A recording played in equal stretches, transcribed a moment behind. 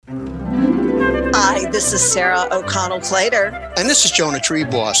Hi, this is Sarah O'Connell-Clater. And this is Jonah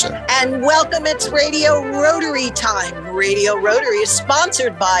Triebwasser. And welcome, it's Radio Rotary time. Radio Rotary is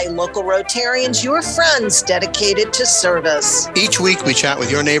sponsored by local Rotarians, your friends dedicated to service. Each week we chat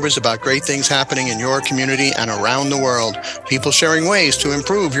with your neighbors about great things happening in your community and around the world. People sharing ways to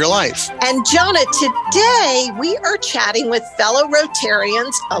improve your life. And Jonah, today we are chatting with fellow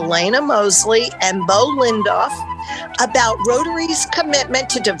Rotarians Elena Mosley and Bo Lindoff about Rotary's commitment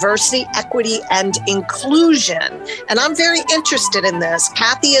to diversity, equity, and inclusion. And I'm very interested in this.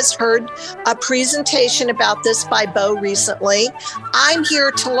 Kathy has heard a presentation about this by Bo recently. I'm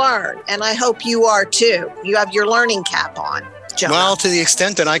here to learn, and I hope you are too. You have your learning cap on, Jonah. Well, to the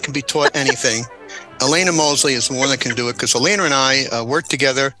extent that I can be taught anything, Elena Mosley is the one that can do it, because Elena and I worked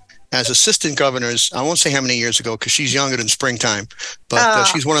together as assistant governors. I won't say how many years ago, because she's younger than springtime, but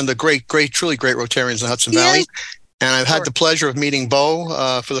she's one of the truly great Rotarians in the Hudson Valley. And I've had the pleasure of meeting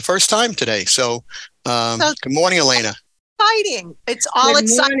Bo for the first time today. So good morning, Elena. Exciting. It's all good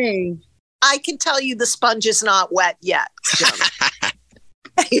exciting. Morning. I can tell you the sponge is not wet yet.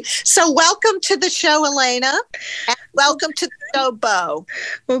 So welcome to the show, Elena. And welcome to the show, Bo.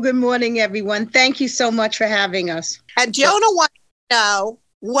 Well, good morning, everyone. Thank you so much for having us. And Jonah wants to know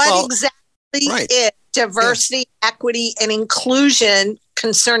what exactly is diversity, equity, and inclusion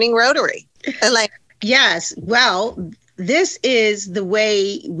concerning Rotary. Elena. Yes. Well, this is the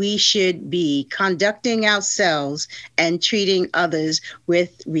way we should be conducting ourselves and treating others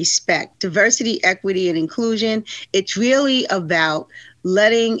with respect. Diversity, equity, and inclusion. It's really about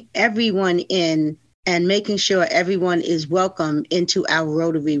letting everyone in and making sure everyone is welcome into our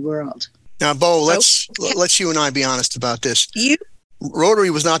Rotary world. Now, Bo, let's you and I be honest about this.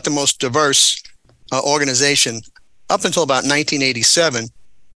 Rotary was not the most diverse organization up until about 1987.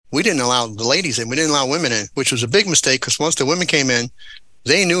 We didn't allow the ladies in. We didn't allow women in, which was a big mistake, because once the women came in,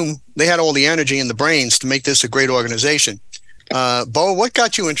 they knew they had all the energy and the brains to make this a great organization. Bo, what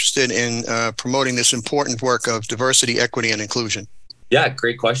got you interested in promoting this important work of diversity, equity, and inclusion? Yeah,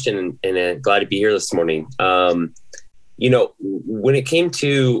 great question, and glad to be here this morning. When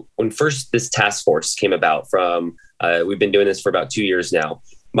first this task force came about from, we've been doing this for about 2 years now.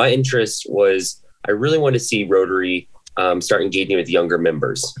 My interest was, I really wanted to see Rotary start engaging with younger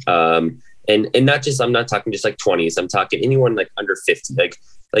members. And not just, I'm not talking just like 20s, I'm talking anyone like under 50, like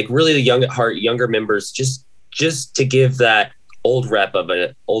really the young at heart, younger members, just to give that old rep of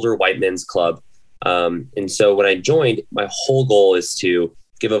an older white men's club. And so when I joined, my whole goal is to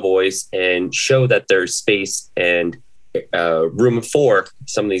give a voice and show that there's space and room for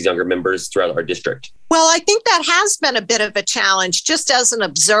some of these younger members throughout our district. Well, I think that has been a bit of a challenge just as an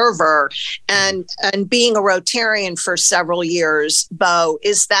observer and being a Rotarian for several years, Bo,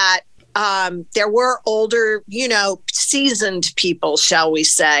 is that there were older, seasoned people, shall we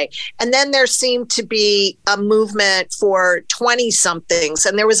say. And then there seemed to be a movement for 20-somethings,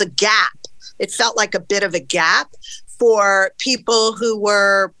 and there was a gap. It felt like a bit of a gap for people who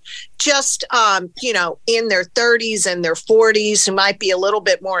were just, in their 30s and their 40s, who might be a little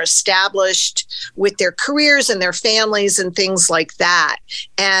bit more established with their careers and their families and things like that.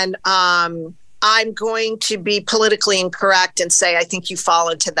 And I'm going to be politically incorrect and say I think you fall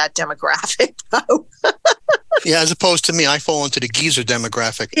into that demographic, though. Yeah, as opposed to me, I fall into the geezer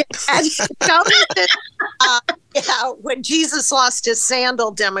demographic. When Jesus lost his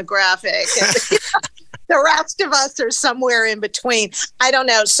sandal demographic. The rest of us are somewhere in between. I don't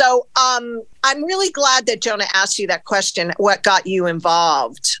know. So I'm really glad that Jonah asked you that question. What got you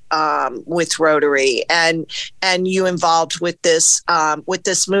involved with Rotary and you involved with this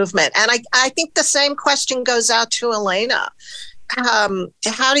movement? And I think the same question goes out to Elena.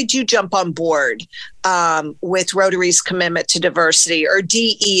 How did you jump on board with Rotary's commitment to diversity, or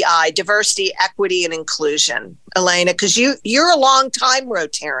DEI, diversity, equity, and inclusion? Elena, because you're a long-time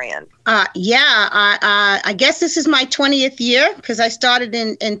Rotarian. I guess this is my 20th year, because I started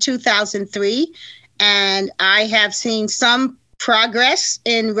in 2003, and I have seen some progress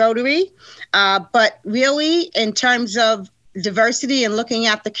in Rotary, but really in terms of diversity and looking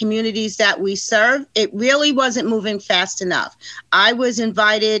at the communities that we serve, it really wasn't moving fast enough. I was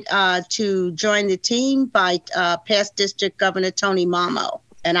invited to join the team by past District Governor Tony Mamo,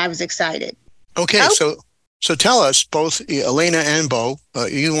 and I was excited. Okay, so tell us, both Elena and Bo,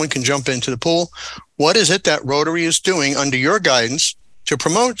 you one can jump into the pool. What is it that Rotary is doing under your guidance to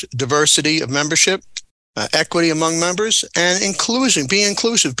promote diversity of membership, equity among members, and inclusion, being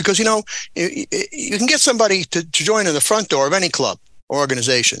inclusive? Because, you can get somebody to join in the front door of any club or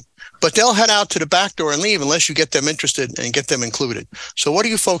organization, but they'll head out to the back door and leave unless you get them interested and get them included. So what are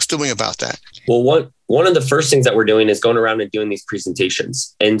you folks doing about that? Well, one of the first things that we're doing is going around and doing these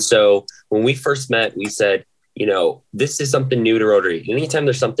presentations. And so when we first met, we said, this is something new to Rotary. Anytime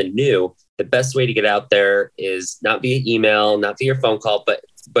there's something new, the best way to get out there is not via email, not via phone call,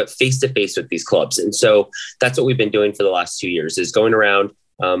 but face-to-face with these clubs. And so that's what we've been doing for the last 2 years, is going around.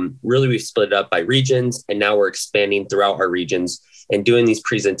 Really, we've split it up by regions, and now we're expanding throughout our regions and doing these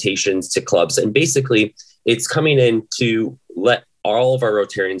presentations to clubs. And basically, it's coming in to let all of our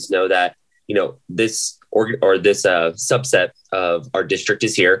Rotarians know that, this subset of our district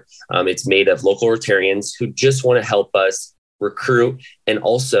is here. It's made of local Rotarians who just want to help us recruit and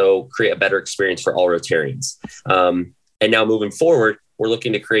also create a better experience for all Rotarians. And now moving forward, we're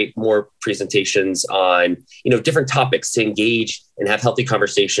looking to create more presentations on, different topics to engage and have healthy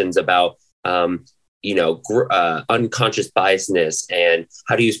conversations about, unconscious biasness and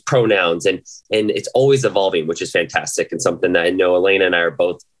how to use pronouns. And it's always evolving, which is fantastic, and something that I know Elena and I are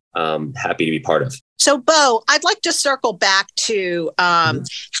both happy to be part of. So, Bo, I'd like to circle back to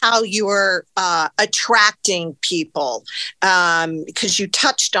how you're attracting people, because you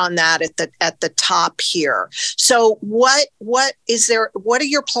touched on that at the top here. So, what are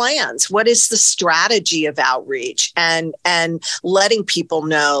your plans? What is the strategy of outreach and letting people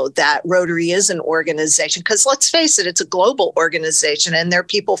know that Rotary is an organization? Because let's face it, it's a global organization, and there are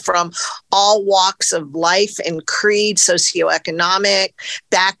people from all walks of life and creed, socioeconomic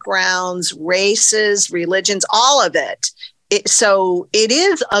backgrounds, races, religions, all of it. So it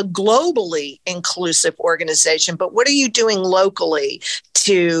is a globally inclusive organization, but what are you doing locally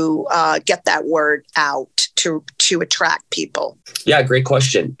to get that word out to attract people? Yeah, great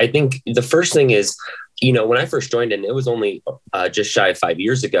question. I think the first thing is, when I first joined, and it was only just shy of 5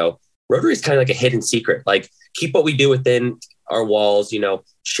 years ago, Rotary is kind of like a hidden secret. Like, keep what we do within our walls,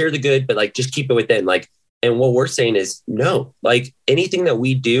 share the good, but just keep it within. And what we're saying is, no, anything that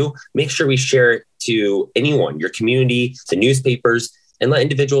we do, make sure we share it to anyone, your community, the newspapers, and let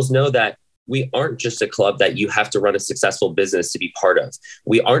individuals know that we aren't just a club that you have to run a successful business to be part of.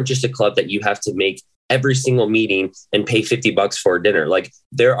 We aren't just a club that you have to make every single meeting and pay $50 for a dinner.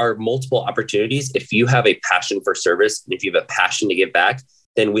 There are multiple opportunities. If you have a passion for service, and if you have a passion to give back,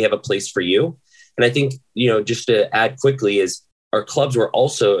 then we have a place for you. And I think, just to add quickly is, our clubs were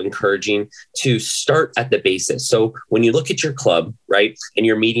also encouraging to start at the basis. So when you look at your club, right, and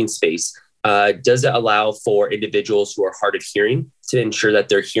your meeting space, does it allow for individuals who are hard of hearing to ensure that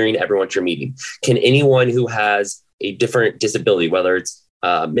they're hearing everyone at your meeting? Can anyone who has a different disability, whether it's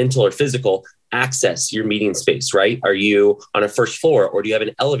mental or physical, access your meeting space, right? Are you on a first floor, or do you have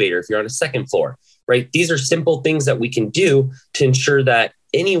an elevator if you're on a second floor, right? These are simple things that we can do to ensure that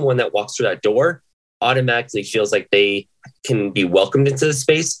anyone that walks through that door automatically feels like they can be welcomed into the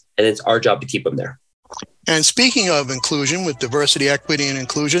space, and it's our job to keep them there. And speaking of inclusion with diversity, equity, and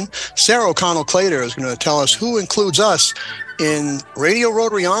inclusion, Sarah O'Connell-Clater is going to tell us who includes us in Radio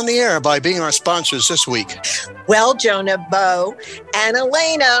Rotary on the Air by being our sponsors this week. Well, Jonah, Bo, and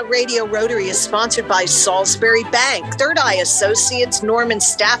Elena, Radio Rotary is sponsored by Salisbury Bank, Third Eye Associates, Norman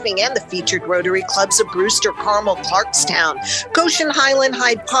Staffing, and the featured Rotary clubs of Brewster, Carmel, Clarkstown, Goshen, Highland,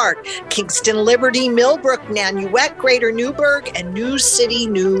 Hyde Park, Kingston, Liberty, Millbrook, Nanuet, Greater Newburgh, and New City,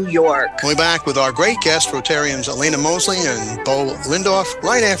 New York. We'll be back with our great guests, Rotarians Elena Mosley and Bo Lindorf,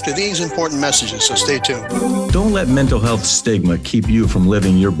 right after these important messages, so stay tuned. Don't let mental health stigma keep you from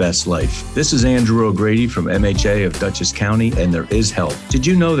living your best life. This is Andrew O'Grady from MHA of Dutchess County, and there is help. Did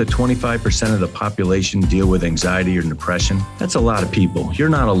you know that 25% of the population deal with anxiety or depression? That's a lot of people. You're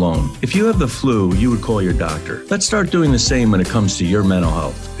not alone. If you have the flu, you would call your doctor. Let's start doing the same when it comes to your mental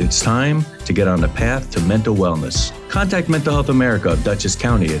health. It's time to get on the path to mental wellness. Contact Mental Health America of Dutchess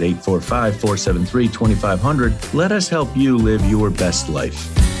County at 845-473-2500. Let us help you live your best life.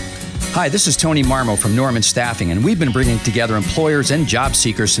 Hi, this is Tony Marmo from Norman Staffing, and we've been bringing together employers and job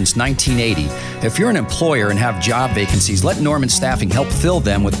seekers since 1980. If you're an employer and have job vacancies, let Norman Staffing help fill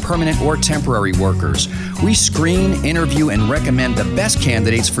them with permanent or temporary workers. We screen, interview, and recommend the best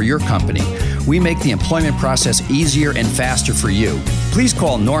candidates for your company. We make the employment process easier and faster for you. Please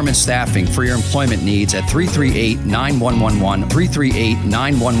call Norman Staffing for your employment needs at 338-9111,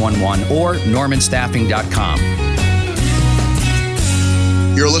 338-9111, or normanstaffing.com.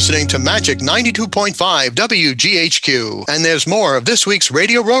 You're listening to Magic 92.5 WGHQ, and there's more of this week's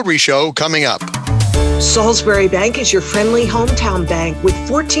Radio Rotary Show coming up. Salisbury Bank is your friendly hometown bank with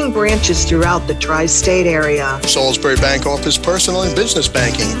 14 branches throughout the tri-state area. Salisbury Bank offers personal and business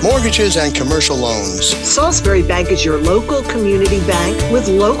banking, mortgages, and commercial loans. Salisbury Bank is your local community bank with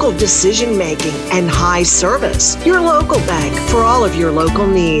local decision-making and high service. Your local bank for all of your local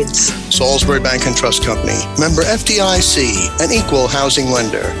needs. Salisbury Bank and Trust Company. Member FDIC, an equal housing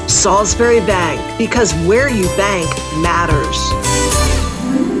lender. Salisbury Bank, because where you bank matters.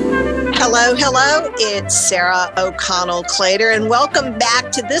 Hello. It's Sarah O'Connell Clater, and welcome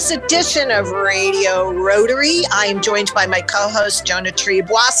back to this edition of Radio Rotary. I am joined by my co-host, Jonah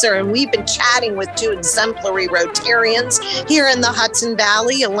Triebwasser, and we've been chatting with two exemplary Rotarians here in the Hudson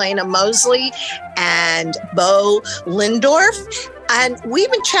Valley, Elena Mosley and Bo Lindorf. And we've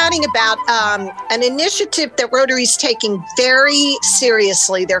been chatting about an initiative that Rotary is taking very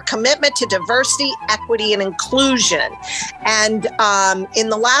seriously, their commitment to diversity, equity, and inclusion. And in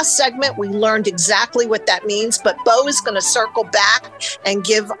the last segment, we learned exactly what that means, but Bo is going to circle back and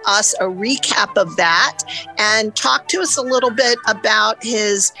give us a recap of that and talk to us a little bit about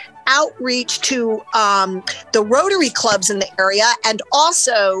his outreach to the Rotary clubs in the area. And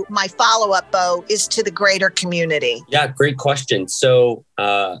also my follow-up, Bo, is to the greater community. Yeah, great question. So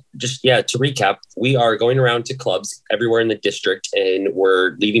to recap, we are going around to clubs everywhere in the district, and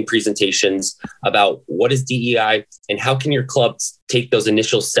we're leading presentations about what is DEI and how can your clubs take those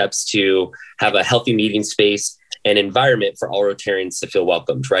initial steps to have a healthy meeting space and environment for all Rotarians to feel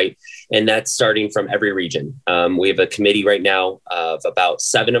welcomed, right? And that's starting from every region. We have a committee right now of about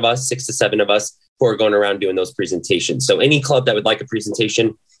 6 to 7 of us who are going around doing those presentations. So any club that would like a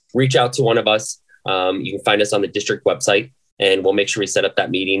presentation, reach out to one of us. You can find us on the district website, and we'll make sure we set up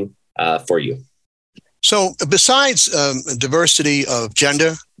that meeting for you. So besides diversity of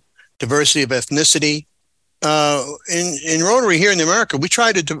gender, diversity of ethnicity, in Rotary here in America, we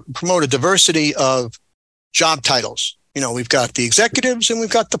try to promote a diversity of job titles. You know, we've got the executives and we've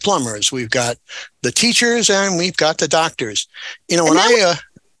got the plumbers, we've got the teachers and we've got the doctors. You know,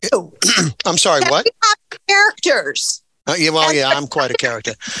 I'm sorry, what? Characters. I'm quite a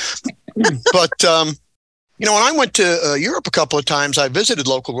character. But, you know, when I went to Europe a couple of times, I visited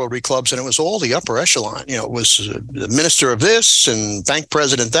local Rotary clubs, and it was all the upper echelon. You know, it was the minister of this and bank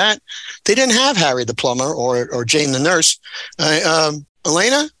president that. They didn't have Harry the plumber or Jane the nurse.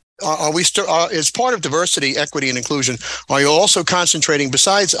 Elena? Are we still, as part of diversity, equity, and inclusion, are you also concentrating,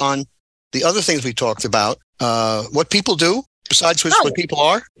 besides on the other things we talked about, what people do, besides what people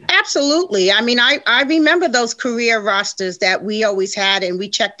are? Absolutely. I mean, I remember those career rosters that we always had, and we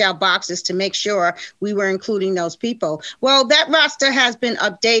checked our boxes to make sure we were including those people. Well, that roster has been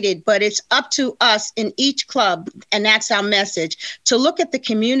updated, but it's up to us in each club, and that's our message, to look at the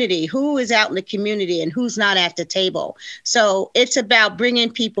community, who is out in the community and who's not at the table. So it's about bringing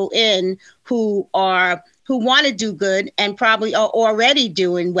people in who want to do good and probably are already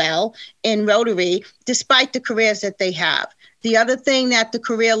doing well in Rotary, despite the careers that they have. The other thing that the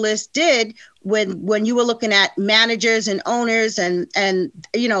career list did when you were looking at managers and owners and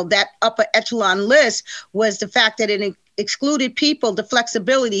you know, that upper echelon list, was the fact that it excluded people the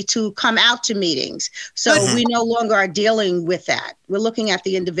flexibility to come out to meetings. So we no longer are dealing with that. We're looking at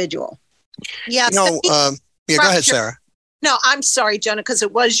the individual. Yes. Go ahead, Sarah. No, I'm sorry, Jonah, because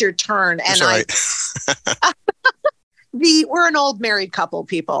it was your turn. And we're an old married couple,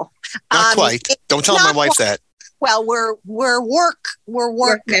 people. Not quite. Don't tell my wife that. Well, we're work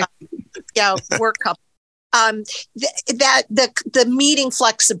couple. The meeting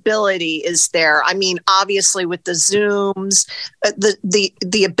flexibility is there. I mean, obviously with the Zooms,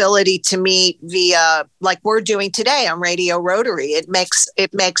 the ability to meet via, like we're doing today on Radio Rotary, it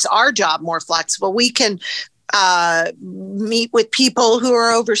makes our job more flexible. We can meet with people who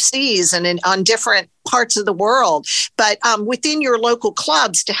are overseas and on different parts of the world, but within your local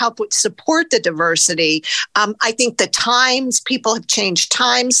clubs to help support the diversity. I think the times, people have changed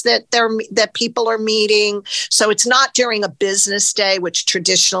times that people are meeting. So it's not during a business day, which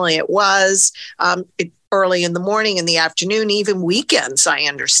traditionally it was. Early in the morning, in the afternoon, even weekends, I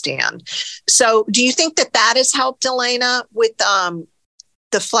understand. So do you think that has helped, Elena, with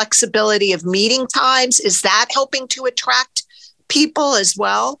the flexibility of meeting times? Is that helping to attract people as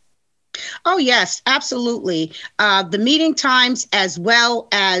well? Oh, yes, absolutely. The meeting times, as well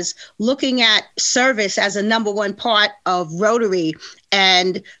as looking at service as a number one part of Rotary,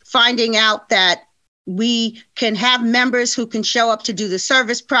 and finding out that we can have members who can show up to do the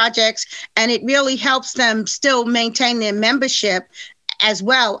service projects, and it really helps them still maintain their membership as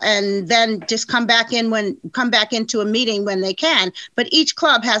well, and then just come back into a meeting when they can. But each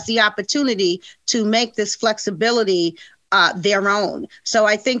club has the opportunity to make this flexibility their own. So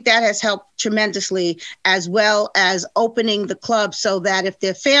I think that has helped tremendously, as well as opening the club so that if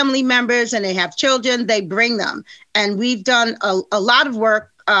they're family members and they have children, they bring them. And we've done a lot of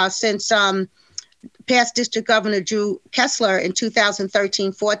work since past District Governor Drew Kessler in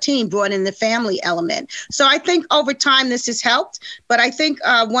 2013-14 brought in the family element. So I think over time this has helped, but I think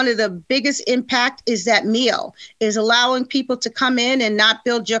one of the biggest impact is that meal, is allowing people to come in and not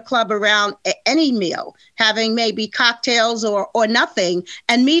build your club around any meal, having maybe cocktails or nothing,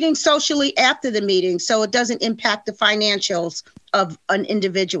 and meeting socially after the meeting so it doesn't impact the financials of an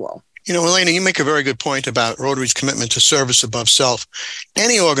individual. You know, Elena, you make a very good point about Rotary's commitment to service above self.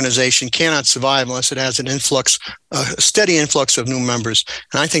 Any organization cannot survive unless it has an influx, a steady influx of new members.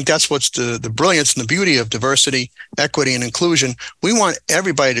 And I think that's what's the brilliance and the beauty of diversity, equity, and inclusion. We want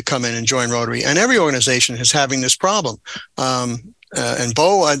everybody to come in and join Rotary, and every organization is having this problem. And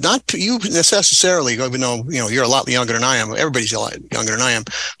Bo, not you necessarily, even though, you know, you're a lot younger than I am. Everybody's a lot younger than I am.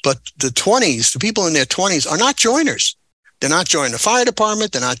 But the 20s, the people in their 20s are not joiners. They're not joining the fire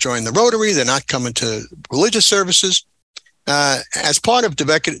department. They're not joining the Rotary. They're not coming to religious services. As part of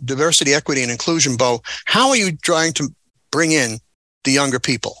diversity, equity, and inclusion, Bo, how are you trying to bring in the younger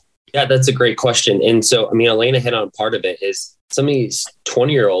people? Yeah, that's a great question. And so, I mean, Elena hit on part of it is some of these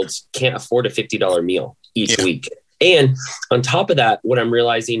 20-year-olds can't afford a $50 meal each week. And on top of that, what I'm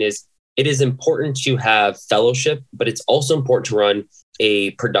realizing is it is important to have fellowship, but it's also important to run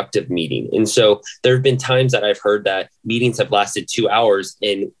a productive meeting. And so there have been times that I've heard that meetings have lasted 2 hours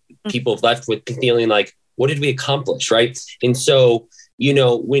and people have left with feeling like, what did we accomplish? Right. And so, you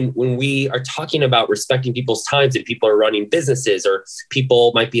know, when we are talking about respecting people's times and people are running businesses, or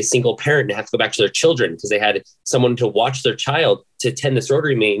people might be a single parent and have to go back to their children because they had someone to watch their child to attend this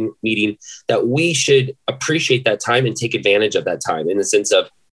Rotary meeting, that we should appreciate that time and take advantage of that time in the sense of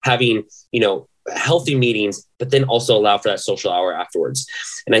having, you know, healthy meetings, but then also allow for that social hour afterwards.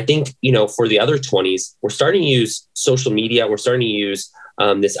 And I think, you know, for the other 20s, we're starting to use social media. We're starting to use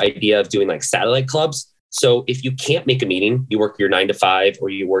this idea of doing like satellite clubs. So if you can't make a meeting, you work your 9 to 5 or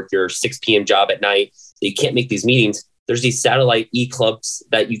you work your 6 p.m. job at night, you can't make these meetings. There's these satellite e-clubs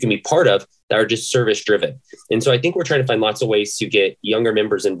that you can be part of that are just service driven. And so I think we're trying to find lots of ways to get younger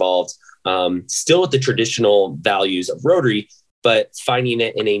members involved, still with the traditional values of Rotary, but finding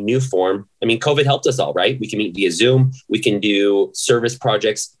it in a new form. I mean, COVID helped us all, right? We can meet via Zoom. We can do service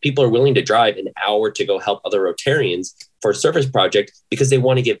projects. People are willing to drive an hour to go help other Rotarians for a service project because they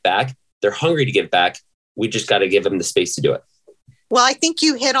want to give back. They're hungry to give back. We just got to give them the space to do it. Well, I think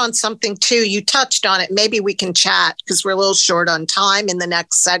you hit on something too. You touched on it. Maybe we can chat because we're a little short on time in the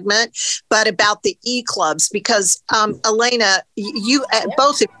next segment, but about the e-clubs, because Elena, you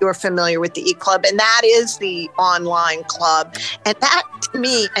both of you are familiar with the e-club, and that is the online club. And that to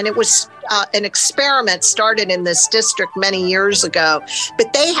me, and it was an experiment started in this district many years ago,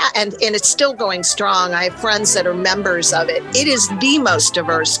 but they and it's still going strong. I have friends that are members of it. It is the most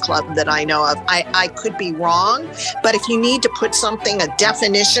diverse club that I know of. I could be wrong, but if you need to put a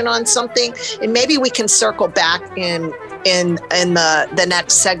definition on something, and maybe we can circle back in the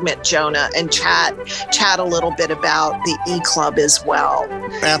next segment, Jonah, and chat a little bit about the e-club as well.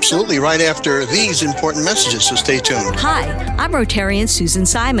 Absolutely, right after these important messages, so stay tuned. Hi, I'm Rotarian Susan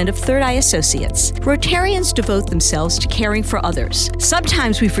Simon of Third Eye Associates. Rotarians devote themselves to caring for others.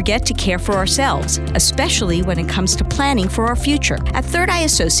 Sometimes we forget to care for ourselves, especially when it comes to planning for our future. At Third Eye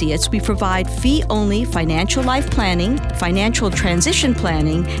Associates, we provide fee-only financial life planning, financial transition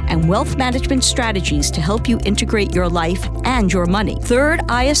planning, and wealth management strategies to help you integrate your life and your money.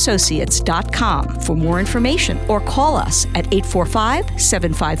 ThirdEyeAssociates.com for more information, or call us at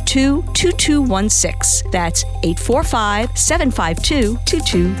 845-752-2216. That's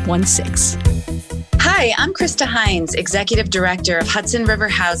 845-752-2216. Hi, I'm Krista Hines, Executive Director of Hudson River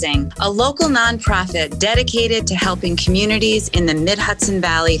Housing, a local nonprofit dedicated to helping communities in the Mid-Hudson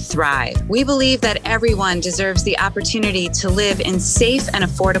Valley thrive. We believe that everyone deserves the opportunity to live in safe and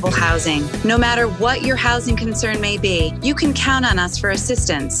affordable housing. No matter what your housing concern may be, you can count on us for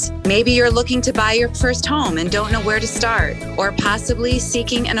assistance. Maybe you're looking to buy your first home and don't know where to start, or possibly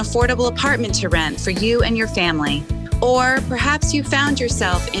seeking an affordable apartment to rent for you and your family. Or perhaps you found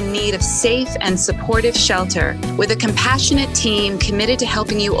yourself in need of safe and supportive shelter with a compassionate team committed to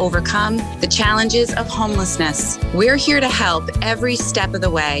helping you overcome the challenges of homelessness. We're here to help every step of the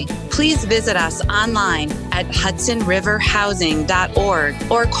way. Please visit us online at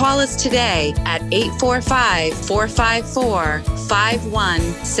hudsonriverhousing.org or call us today at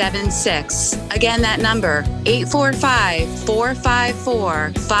 845-454-5176. Again, that number,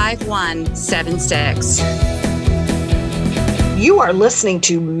 845-454-5176. You are listening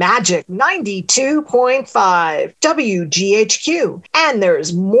to Magic 92.5 WGHQ, and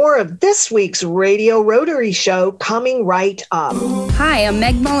there's more of this week's Radio Rotary Show coming right up. Hi, I'm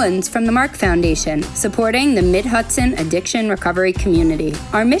Meg Mullins from the Mark Foundation, supporting the Mid-Hudson addiction recovery community.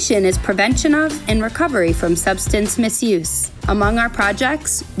 Our mission is prevention of and recovery from substance misuse. Among our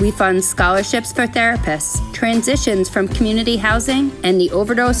projects, we fund scholarships for therapists, transitions from community housing, and the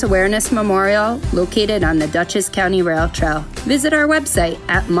Overdose Awareness Memorial located on the Dutchess County Rail Trail. Visit our website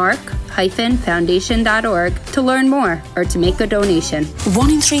at mark-foundation.org to learn more or to make a donation. 1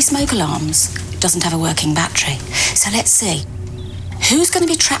 in 3 smoke alarms doesn't have a working battery. So let's see. Who's going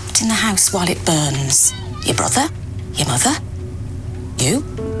to be trapped in the house while it burns? Your brother? Your mother? You?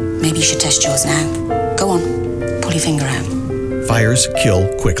 Maybe you should test yours now. Go on, pull your finger out. Fires kill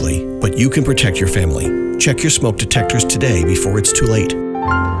quickly, but you can protect your family. Check your smoke detectors today before it's too late.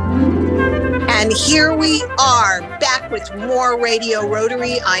 And here we are back with more Radio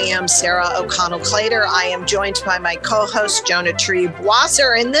Rotary. I am Sarah O'Connell-Clater. I am joined by my co-host, Jonah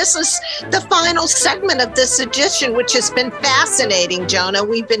Trieb-Wasser. And this is the final segment of this edition, which has been fascinating, Jonah.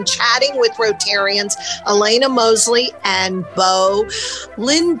 We've been chatting with Rotarians Elena Mosley and Bo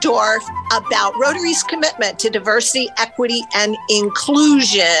Lindorf about Rotary's commitment to diversity, equity, and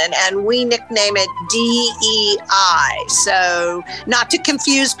inclusion. And we nickname it DEI. So not to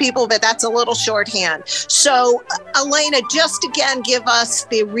confuse people, but that's a little shorthand. So, Elena, just again, give us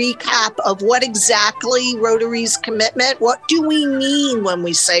the recap of what exactly Rotary's commitment. What do we mean when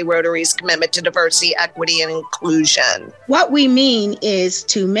we say Rotary's commitment to diversity, equity, and inclusion? What we mean is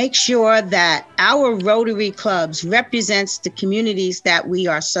to make sure that our Rotary clubs represents the communities that we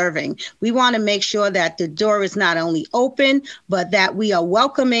are serving. We want to make sure that the door is not only open, but that we are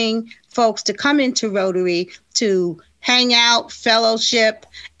welcoming folks to come into Rotary to hang out, fellowship,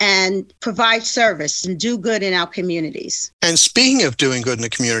 and provide service and do good in our communities. And speaking of doing good in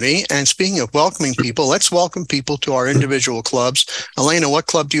the community and speaking of welcoming people, let's welcome people to our individual clubs. Elena, what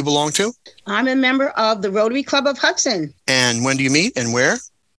club do you belong to? I'm a member of the Rotary Club of Hudson. And when do you meet and where?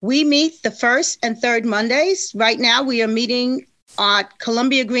 We meet the first and third Mondays. Right now, we are meeting at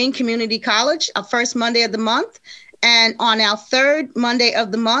Columbia Green Community College, our first Monday of the month. And on our third Monday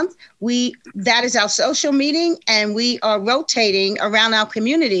of the month, that is our social meeting, and we are rotating around our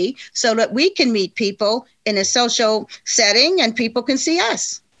community so that we can meet people in a social setting and people can see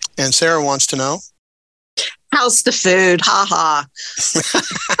us. And Sarah wants to know? How's the food? Ha ha.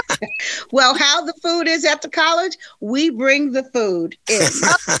 Well, how the food is at the college, we bring the food in.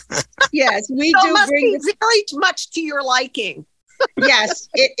 Yes, we do bring very much to your liking. Yes,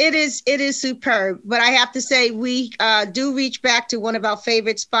 it is superb. But I have to say, we do reach back to one of our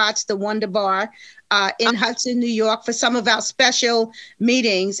favorite spots, the Wonder Bar in Hudson, New York, for some of our special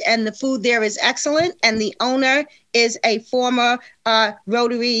meetings. And the food there is excellent. And the owner is a former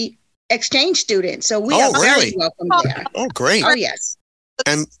Rotary exchange student. So we are very welcome there. Oh, great. Oh, yes.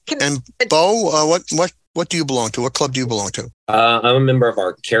 And Bo, what do you belong to? What club do you belong to? I'm a member of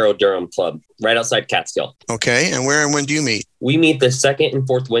our Carroll Durham Club, right outside Catskill. Okay. And where and when do you meet? We meet the second and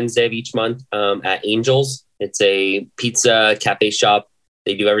fourth Wednesday of each month at Angels. It's a pizza cafe shop.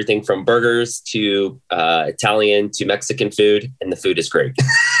 They do everything from burgers to Italian to Mexican food, and the food is great.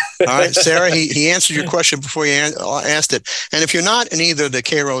 All right, Sarah, he answered your question before you asked it. And if you're not in either the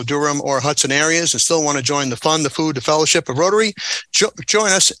Cairo, Durham, or Hudson areas and still want to join the fun, the food, the fellowship of Rotary,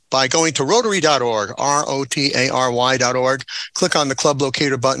 join us by going to Rotary.org, ROTARY.org. Click on the club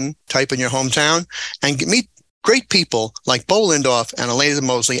locator button, type in your hometown, and meet great people like Bo Lindorf and Elena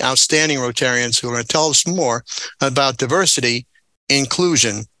Mosley, outstanding Rotarians who are going to tell us more about diversity,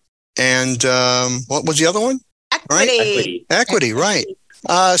 inclusion, and what was the other one? Equity, right.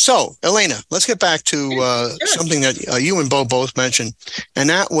 So, Elena, let's get back to something that you and Bo both mentioned. And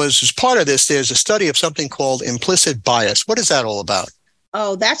that was, as part of this, there's a study of something called implicit bias. What is that all about?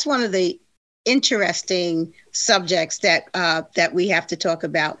 Oh, that's one of the interesting subjects that we have to talk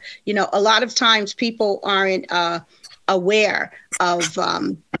about. You know, a lot of times people aren't aware of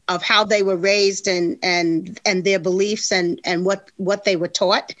how they were raised and their beliefs and what they were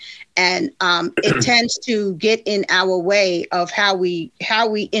taught. And it tends to get in our way of how we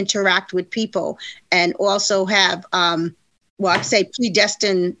interact with people, and also have, I'd say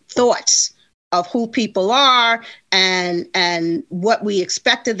predestined thoughts of who people are and what we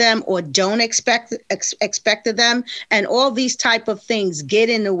expect of them or don't expect of them. And all these type of things get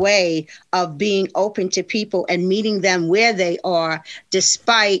in the way of being open to people and meeting them where they are,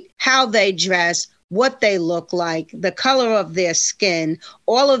 despite how they dress, what they look like, the color of their skin,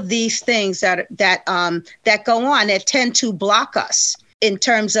 all of these things that go on that tend to block us in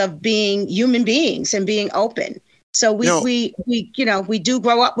terms of being human beings and being open. So we do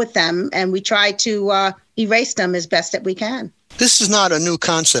grow up with them, and we try to erase them as best that we can. This is not a new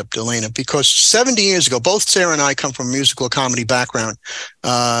concept, Elena, because 70 years ago, both Sarah and I come from a musical comedy background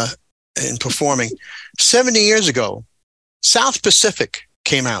in performing. 70 years ago, South Pacific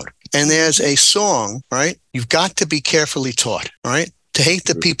came out, and there's a song, right? You've got to be carefully taught, right? To hate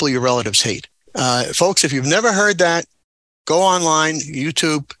the people your relatives hate. Folks, if you've never heard that, go online,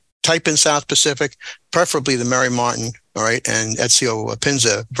 YouTube, type in South Pacific, preferably the Mary Martin, all right, and Ezio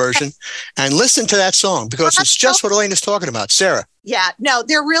Pinza version, and listen to that song, because it's just what Elena's talking about. Sarah. Yeah, no,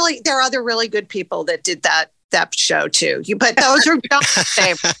 there are other really good people that did that show too. But those are not the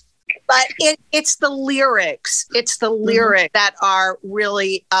same. But it's the lyrics. It's the lyrics that are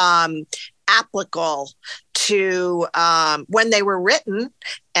really applicable to when they were written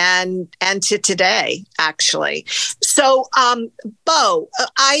and to today, actually. So, Bo,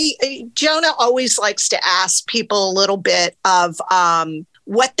 Jonah always likes to ask people a little bit of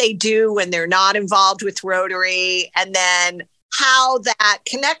what they do when they're not involved with Rotary, and then how that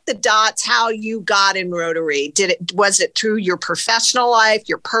connect the dots, how you got in Rotary. Was it through your professional life,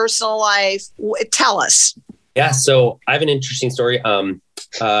 your personal life? Tell us. Yeah, so I have an interesting story.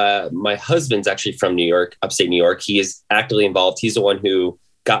 My husband's actually from New York, upstate New York. He is actively involved. He's the one who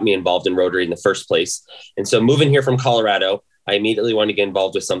got me involved in Rotary in the first place. And so moving here from Colorado, I immediately wanted to get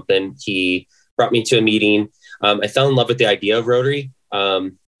involved with something. He brought me to a meeting. I fell in love with the idea of Rotary.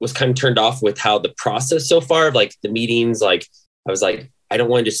 Was kind of turned off with how the process so far of like the meetings, like I was like, I don't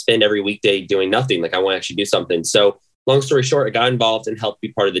want to just spend every weekday doing nothing. Like I want to actually do something. So long story short, I got involved and helped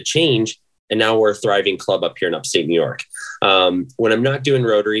be part of the change. And now we're a thriving club up here in upstate New York. When I'm not doing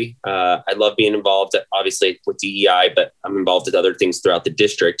Rotary, I love being involved, obviously, with DEI, but I'm involved with other things throughout the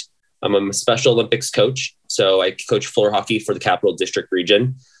district. I'm a Special Olympics coach. So I coach floor hockey for the Capital District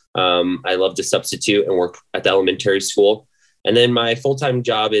region. I love to substitute and work at the elementary school. And then my full-time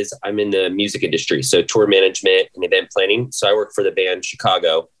job is I'm in the music industry. So tour management and event planning. So I work for the band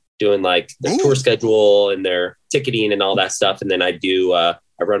Chicago, doing like their tour schedule and their ticketing and all that stuff. And then I do, I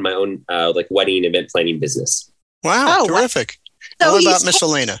run my own like wedding event planning business. Wow. Terrific. So what about Miss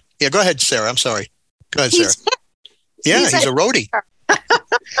Elena? Yeah, go ahead, Sarah. I'm sorry. Go ahead, Sarah. Yeah, he's a roadie.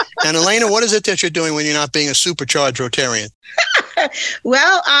 And Elena, what is it that you're doing when you're not being a supercharged Rotarian?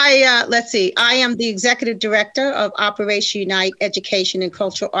 Well, let's see. I am the executive director of Operation Unite Education and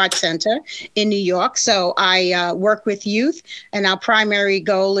Cultural Arts Center in New York. So I work with youth, and our primary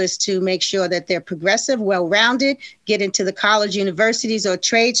goal is to make sure that they're progressive, well-rounded, get into the college, universities, or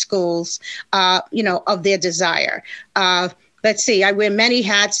trade schools, of their desire. Let's see. I wear many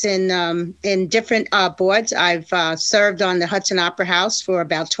hats in different boards. I've served on the Hudson Opera House for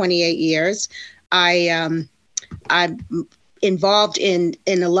about 28 years. I'm involved in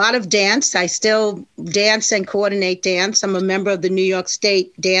a lot of dance. I still dance and coordinate dance. I'm a member of the New York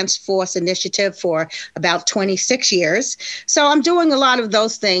State Dance Force Initiative for about 26 years. So I'm doing a lot of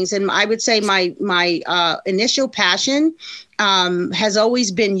those things. And I would say my initial passion has always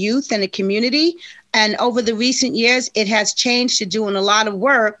been youth and the community. And over the recent years, it has changed to doing a lot of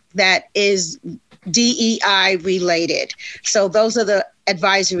work that is DEI related. So those are the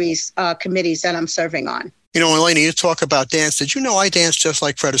advisories committees that I'm serving on. You know, Elena, you talk about dance. Did you know I dance just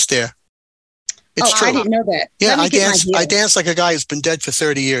like Fred Astaire? It's true. I didn't know that. Yeah, I dance like a guy who's been dead for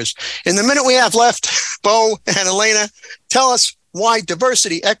 30 years. In the minute we have left, Bo and Elena, tell us why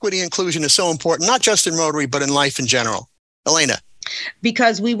diversity, equity, inclusion is so important, not just in Rotary, but in life in general. Elena.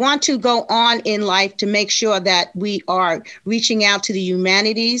 Because we want to go on in life to make sure that we are reaching out to the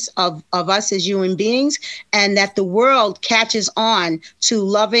humanities of us as human beings, and that the world catches on to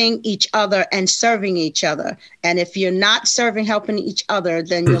loving each other and serving each other. And if you're not helping each other,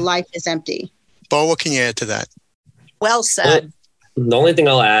 then your life is empty. Bo, what can you add to that? Well said. Well, the only thing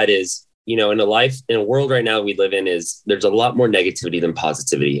I'll add is, in a world right now we live in, there's a lot more negativity than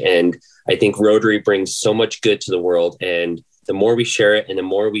positivity. And I think Rotary brings so much good to the world. And the more we share it and the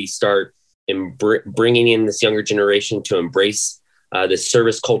more we start bringing in this younger generation to embrace this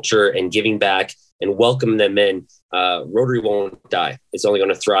service culture and giving back and welcome them in, Rotary won't die. It's only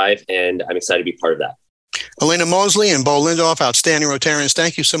going to thrive. And I'm excited to be part of that. Elena Mosley and Bo Lindoff, outstanding Rotarians,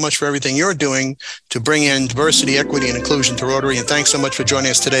 thank you so much for everything you're doing to bring in diversity, equity, and inclusion to Rotary. And thanks so much for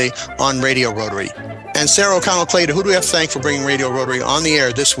joining us today on Radio Rotary. And Sarah O'Connell-Clater, who do we have to thank for bringing Radio Rotary on the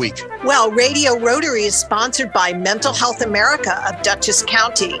air this week? Well, Radio Rotary is sponsored by Mental Health America of Dutchess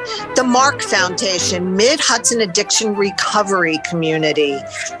County, the Mark Foundation, Mid-Hudson Addiction Recovery Community,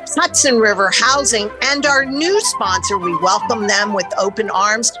 Hudson River Housing, and our new sponsor, we welcome them with open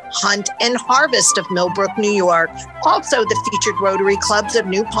arms, Hunt and Harvest of Millbrook, New York. Also the featured Rotary Clubs of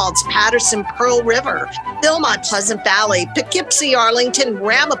New Paltz, Patterson, Pearl River, Philmont, Pleasant Valley, Poughkeepsie, Arlington,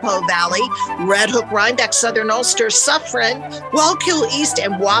 Ramapo Valley, Red Hook, Rhinebeck, Southern Ulster, Suffern, Wallkill East,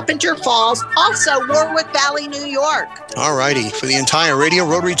 and Wappinger Falls, also Warwick Valley, New York. All righty. For the entire Radio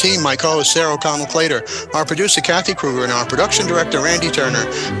Rotary team, my co-host Sarah O'Connell-Clater, our producer Kathy Kruger, and our production director Randy Turner,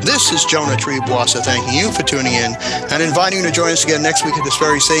 this is Jonah Tribuasa thanking you for tuning in and inviting you to join us again next week at this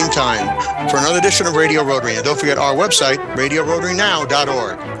very same time for another edition of Radio Rotary. And don't forget our website,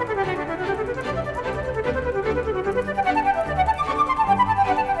 radiorotarynow.org.